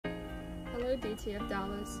Hello DTF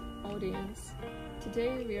Dallas audience.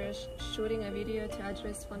 Today we are shooting a video to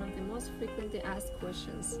address one of the most frequently asked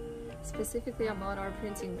questions, specifically about our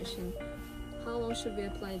printing machine. How long should we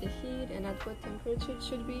apply the heat and at what temperature it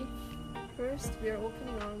should be? First, we are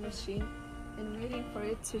opening our machine and waiting for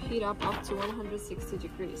it to heat up to 160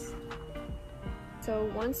 degrees.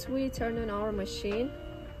 So once we turn on our machine,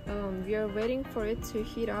 we are waiting for it to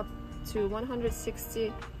heat up to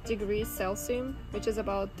 160 degrees Celsius, which is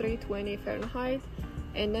about 320 Fahrenheit,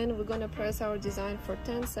 and then we're gonna press our design for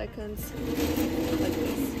 10 seconds like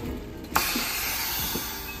this.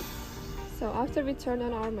 So after we turn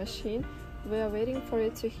on our machine, we are waiting for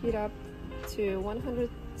it to heat up to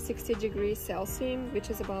 160 degrees Celsius, which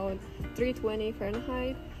is about 320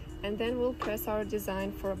 Fahrenheit, and then we'll press our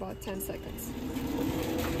design for about 10 seconds.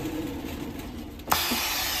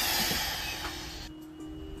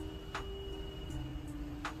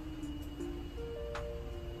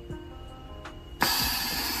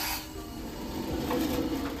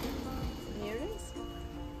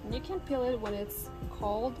 You can peel it when it's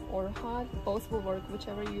cold or hot, both will work,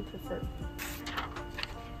 whichever you prefer.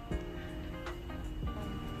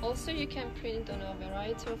 Also, you can print on a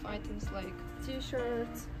variety of items like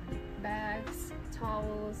t-shirts, bags,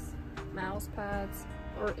 towels, mouse pads,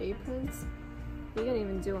 or aprons. You can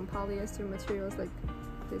even do on polyester materials like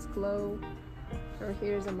this glow, or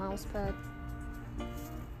here's a mouse pad.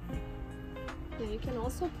 Yeah, you can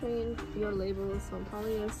also print your labels on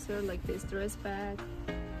polyester like this dress bag,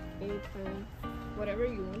 apron, whatever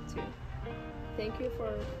you want to. Thank you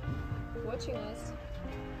for watching us.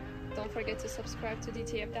 Don't forget to subscribe to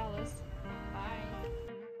DTF Dallas.